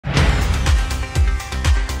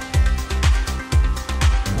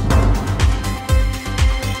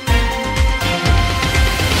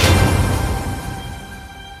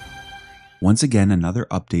Once again, another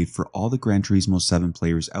update for all the Gran Turismo 7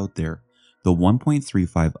 players out there. The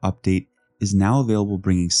 1.35 update is now available,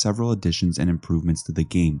 bringing several additions and improvements to the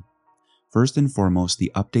game. First and foremost,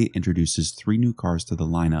 the update introduces 3 new cars to the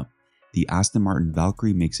lineup. The Aston Martin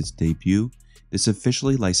Valkyrie makes its debut. This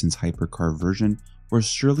officially licensed hypercar version will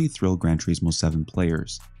surely thrill Gran Turismo 7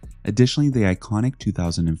 players. Additionally, the iconic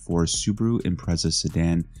 2004 Subaru Impreza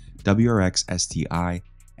sedan WRX STI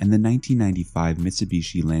and the 1995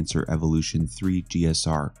 Mitsubishi Lancer Evolution 3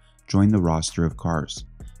 GSR join the roster of cars,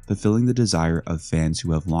 fulfilling the desire of fans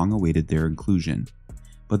who have long awaited their inclusion.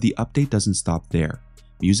 But the update doesn't stop there.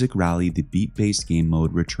 Music Rally, the beat-based game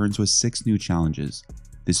mode, returns with 6 new challenges.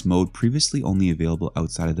 This mode, previously only available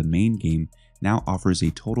outside of the main game, now offers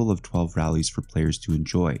a total of 12 rallies for players to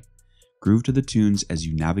enjoy. Groove to the tunes as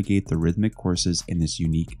you navigate the rhythmic courses in this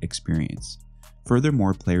unique experience.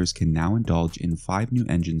 Furthermore, players can now indulge in 5 new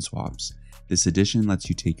engine swaps. This edition lets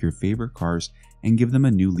you take your favorite cars and give them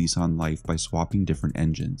a new lease on life by swapping different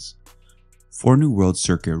engines. 4 new World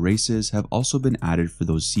Circuit races have also been added for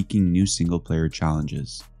those seeking new single-player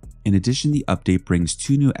challenges. In addition, the update brings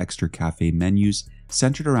 2 new extra cafe menus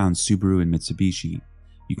centered around Subaru and Mitsubishi.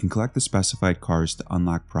 You can collect the specified cars to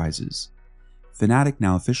unlock prizes. Fanatec,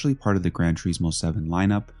 now officially part of the Gran Turismo 7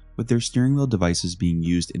 lineup, with their steering wheel devices being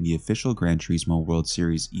used in the official Gran Turismo World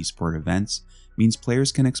Series eSport events, means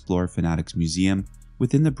players can explore Fanatec's museum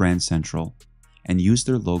within the brand central and use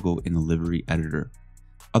their logo in the livery editor.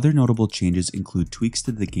 Other notable changes include tweaks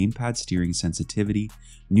to the gamepad steering sensitivity,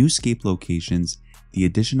 new escape locations, the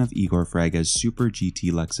addition of Igor Fraga's Super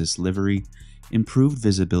GT Lexus livery, improved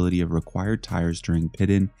visibility of required tires during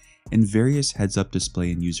pit-in, and various heads-up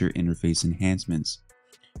display and user interface enhancements.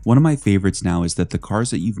 One of my favorites now is that the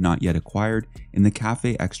cars that you've not yet acquired in the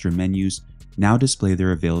Cafe Extra menus now display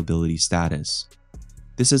their availability status.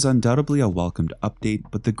 This is undoubtedly a welcomed update,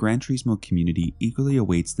 but the Gran Turismo community eagerly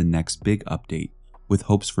awaits the next big update, with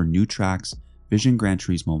hopes for new tracks, Vision Gran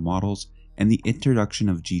Turismo models, and the introduction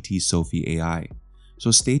of GT Sophie AI.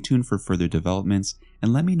 So stay tuned for further developments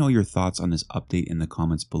and let me know your thoughts on this update in the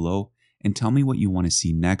comments below, and tell me what you want to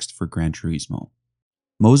see next for Gran Turismo.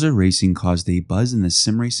 Moza Racing caused a buzz in the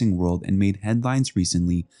sim racing world and made headlines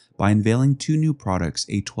recently by unveiling 2 new products,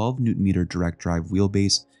 a 12Nm direct drive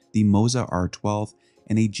wheelbase, the Moza R12,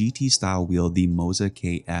 and a GT-style wheel, the Moza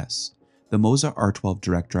KS. The Moza R12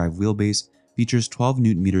 direct drive wheelbase features 12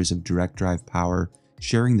 Nm of direct drive power,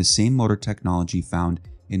 sharing the same motor technology found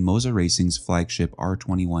in Moza Racing's flagship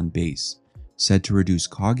R21 base, said to reduce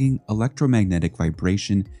cogging, electromagnetic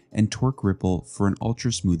vibration, and torque ripple for an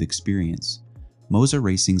ultra-smooth experience. Moza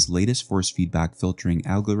Racing's latest force feedback filtering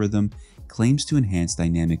algorithm claims to enhance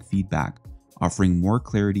dynamic feedback, offering more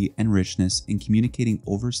clarity and richness in communicating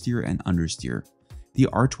oversteer and understeer. The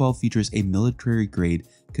R12 features a military-grade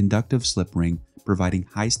conductive slip ring, providing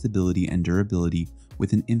high stability and durability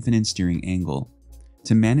with an infinite steering angle.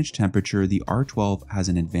 To manage temperature, the R12 has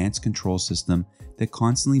an advanced control system that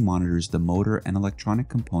constantly monitors the motor and electronic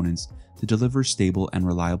components to deliver stable and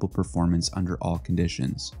reliable performance under all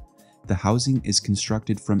conditions. The housing is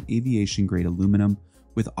constructed from aviation-grade aluminum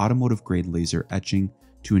with automotive-grade laser etching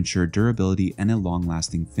to ensure durability and a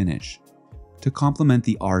long-lasting finish. To complement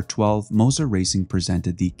the R12, Moza Racing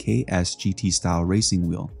presented the KS GT-style racing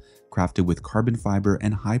wheel, crafted with carbon fiber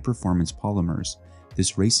and high-performance polymers.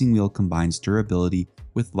 This racing wheel combines durability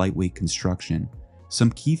with lightweight construction.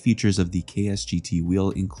 Some key features of the KS GT wheel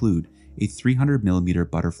include a 300mm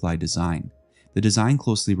butterfly design. The design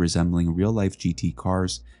closely resembling real-life GT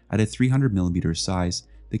cars, at a 300mm size,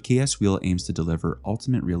 the KS wheel aims to deliver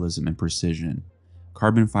ultimate realism and precision.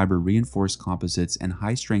 Carbon fiber reinforced composites and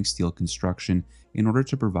high-strength steel construction in order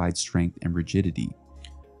to provide strength and rigidity.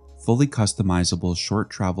 Fully customizable short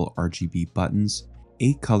travel RGB buttons,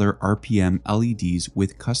 8-color RPM LEDs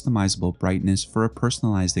with customizable brightness for a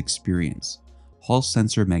personalized experience. Hall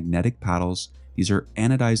sensor magnetic paddles. These are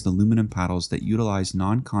anodized aluminum paddles that utilize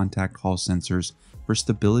non-contact Hall sensors for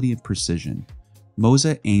stability and precision.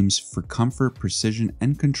 Moza aims for comfort, precision,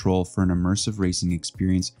 and control for an immersive racing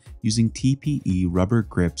experience using TPE rubber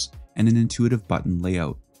grips and an intuitive button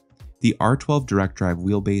layout. The R12 Direct Drive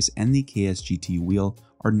Wheelbase and the KS GT wheel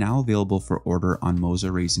are now available for order on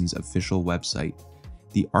Moza Racing's official website.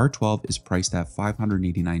 The R12 is priced at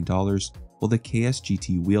 $589, while the KS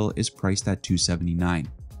GT wheel is priced at $279.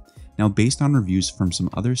 Now, based on reviews from some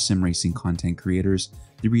other sim racing content creators,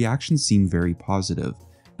 the reactions seem very positive,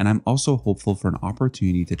 and I'm also hopeful for an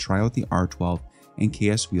opportunity to try out the R12 and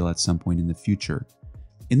KS wheel at some point in the future.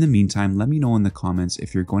 In the meantime, let me know in the comments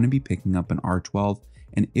if you're going to be picking up an R12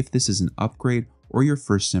 and if this is an upgrade or your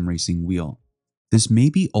first sim racing wheel. This may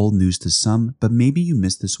be old news to some, but maybe you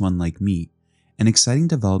missed this one like me. An exciting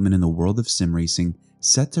development in the world of sim racing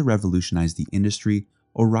set to revolutionize the industry.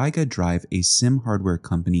 AurigaDrive, a sim hardware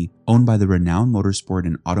company owned by the renowned motorsport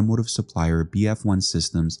and automotive supplier BF1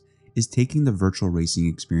 Systems, is taking the virtual racing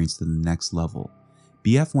experience to the next level.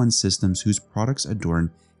 BF1 Systems, whose products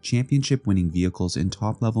adorn championship-winning vehicles in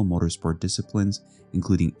top-level motorsport disciplines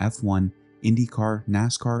including F1, IndyCar,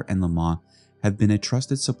 NASCAR, and Le Mans, have been a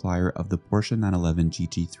trusted supplier of the Porsche 911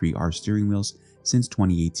 GT3 R steering wheels since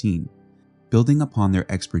 2018. Building upon their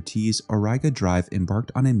expertise, AurigaDrive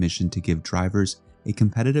embarked on a mission to give drivers a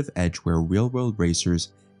competitive edge where real-world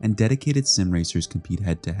racers and dedicated sim racers compete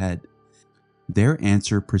head-to-head. Their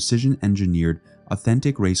answer: precision-engineered,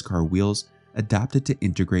 authentic race car wheels adapted to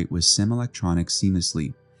integrate with sim electronics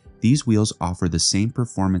seamlessly. These wheels offer the same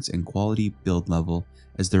performance and quality build level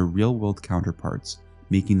as their real-world counterparts,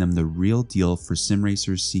 making them the real deal for sim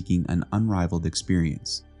racers seeking an unrivaled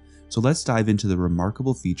experience. So let's dive into the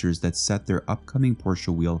remarkable features that set their upcoming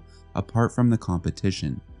Porsche wheel apart from the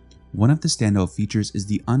competition. One of the standout features is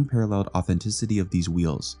the unparalleled authenticity of these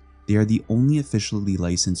wheels. They are the only officially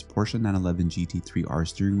licensed Porsche 911 GT3 R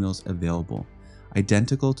steering wheels available,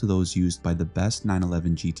 identical to those used by the best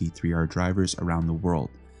 911 GT3 R drivers around the world.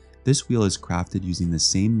 This wheel is crafted using the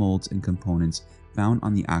same molds and components found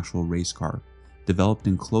on the actual race car, developed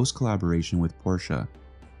in close collaboration with Porsche.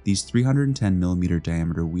 These 310mm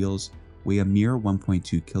diameter wheels weigh a mere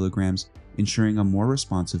 1.2 kilograms, ensuring a more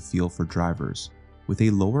responsive feel for drivers. With a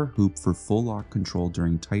lower hoop for full lock control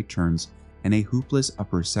during tight turns and a hoopless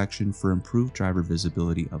upper section for improved driver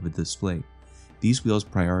visibility of a display, these wheels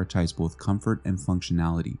prioritize both comfort and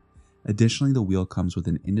functionality. Additionally, the wheel comes with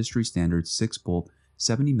an industry-standard 6-bolt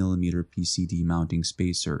 70mm PCD mounting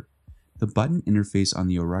spacer. The button interface on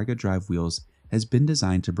the AurigaDrive wheels has been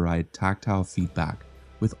designed to provide tactile feedback,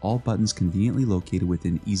 with all buttons conveniently located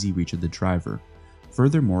within easy reach of the driver.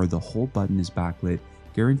 Furthermore, the whole button is backlit,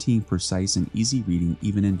 guaranteeing precise and easy reading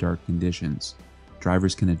even in dark conditions.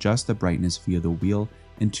 Drivers can adjust the brightness via the wheel,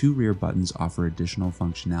 and 2 rear buttons offer additional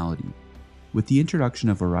functionality. With the introduction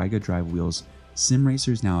of AurigaDrive wheels, sim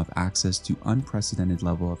racers now have access to unprecedented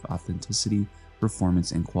level of authenticity,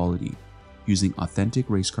 performance, and quality. Using authentic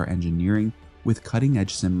race car engineering with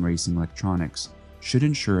cutting-edge sim racing electronics should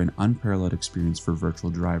ensure an unparalleled experience for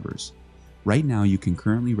virtual drivers. Right now, you can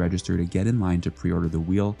currently register to get in line to pre-order the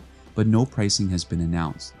wheel, but no pricing has been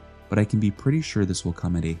announced. But I can be pretty sure this will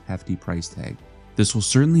come at a hefty price tag. This will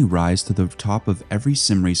certainly rise to the top of every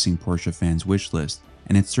sim racing Porsche fan's wish list,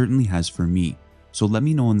 and it certainly has for me. So let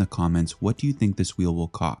me know in the comments, what do you think this wheel will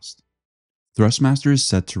cost? Thrustmaster is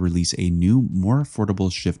set to release a new, more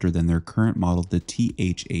affordable shifter than their current model, the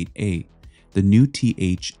TH8A. The new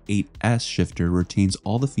TH8S shifter retains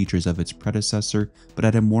all the features of its predecessor, but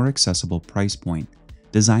at a more accessible price point.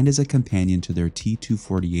 Designed as a companion to their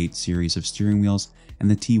T248 series of steering wheels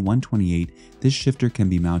and the T128, this shifter can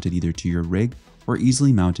be mounted either to your rig or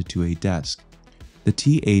easily mounted to a desk. The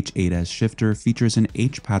TH8S shifter features an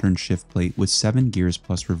H-pattern shift plate with 7 gears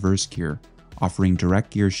plus reverse gear, offering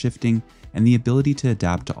direct gear shifting and the ability to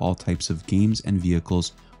adapt to all types of games and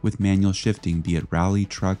vehicles with manual shifting, be it rally,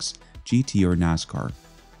 trucks, GT, or NASCAR.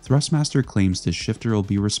 Thrustmaster claims this shifter will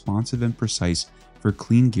be responsive and precise for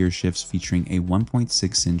clean gear shifts, featuring a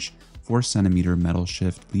 1.6-inch 4cm metal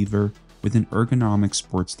shift lever with an ergonomic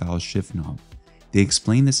sport-style shift knob. They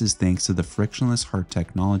explain this is thanks to the frictionless heart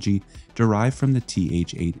technology derived from the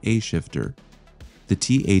TH8A shifter. The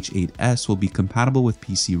TH8S will be compatible with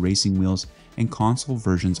PC racing wheels and console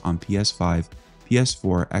versions on PS5,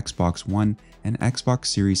 PS4, Xbox One, and Xbox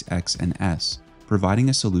Series X and S, providing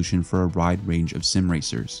a solution for a wide range of sim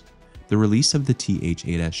racers. The release of the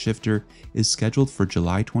TH8S shifter is scheduled for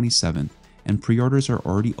July 27th, and pre-orders are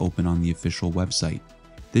already open on the official website.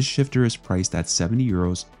 This shifter is priced at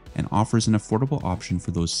 €70 and offers an affordable option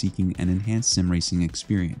for those seeking an enhanced sim racing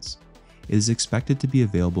experience. It is expected to be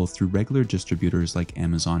available through regular distributors like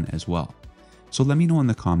Amazon as well. So let me know in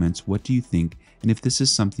the comments, what do you think, and if this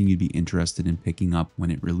is something you'd be interested in picking up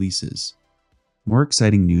when it releases. More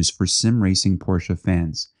exciting news for sim racing Porsche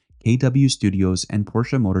fans. KW Studios and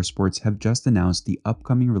Porsche Motorsports have just announced the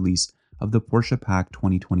upcoming release of the Porsche Pack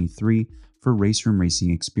 2023 for RaceRoom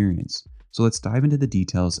Racing Experience. So let's dive into the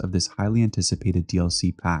details of this highly anticipated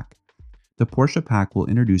DLC pack. The Porsche Pack will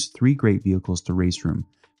introduce 3 great vehicles to RaceRoom.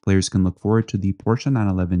 Players can look forward to the Porsche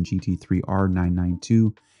 911 GT3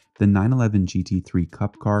 R992, the 911 GT3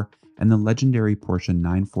 Cup car, and the legendary Porsche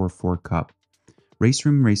 944 Cup.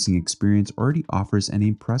 RaceRoom Racing Experience already offers an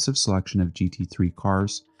impressive selection of GT3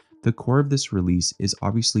 cars. The core of this release is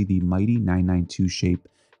obviously the mighty 992 shape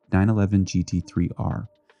 911 GT3 R.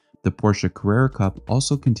 The Porsche Carrera Cup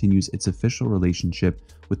also continues its official relationship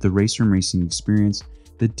with the RaceRoom racing experience.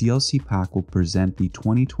 The DLC pack will present the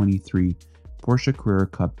 2023 Porsche Carrera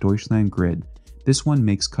Cup Deutschland Grid. This one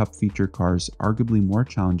makes Cup feature cars arguably more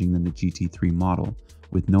challenging than the GT3 model.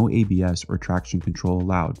 With no ABS or traction control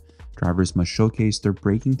allowed, drivers must showcase their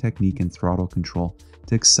braking technique and throttle control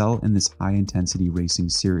to excel in this high-intensity racing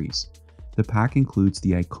series. The pack includes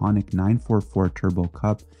the iconic 944 Turbo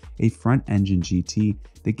Cup, a front-engine GT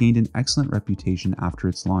that gained an excellent reputation after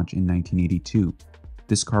its launch in 1982.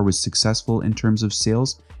 This car was successful in terms of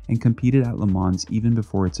sales and competed at Le Mans even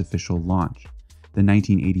before its official launch. The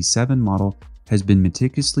 1987 model has been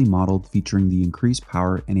meticulously modeled, featuring the increased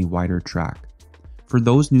power and a wider track. For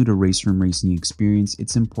those new to RaceRoom racing experience,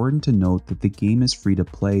 it's important to note that the game is free to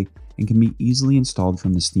play and can be easily installed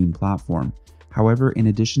from the Steam platform. However, in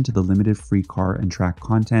addition to the limited free car and track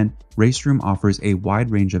content, RaceRoom offers a wide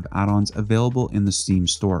range of add-ons available in the Steam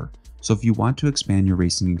store. So if you want to expand your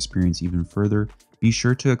racing experience even further, be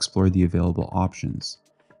sure to explore the available options.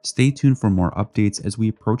 Stay tuned for more updates as we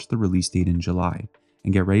approach the release date in July,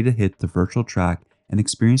 and get ready to hit the virtual track and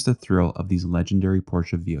experience the thrill of these legendary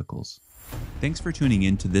Porsche vehicles. Thanks for tuning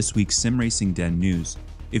in to this week's SimRacing Den news.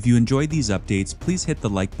 If you enjoyed these updates, please hit the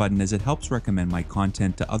like button as it helps recommend my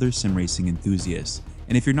content to other sim racing enthusiasts.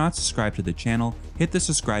 And if you're not subscribed to the channel, hit the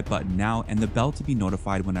subscribe button now and the bell to be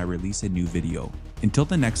notified when I release a new video. Until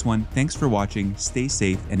the next one, thanks for watching, stay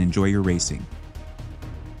safe, and enjoy your racing.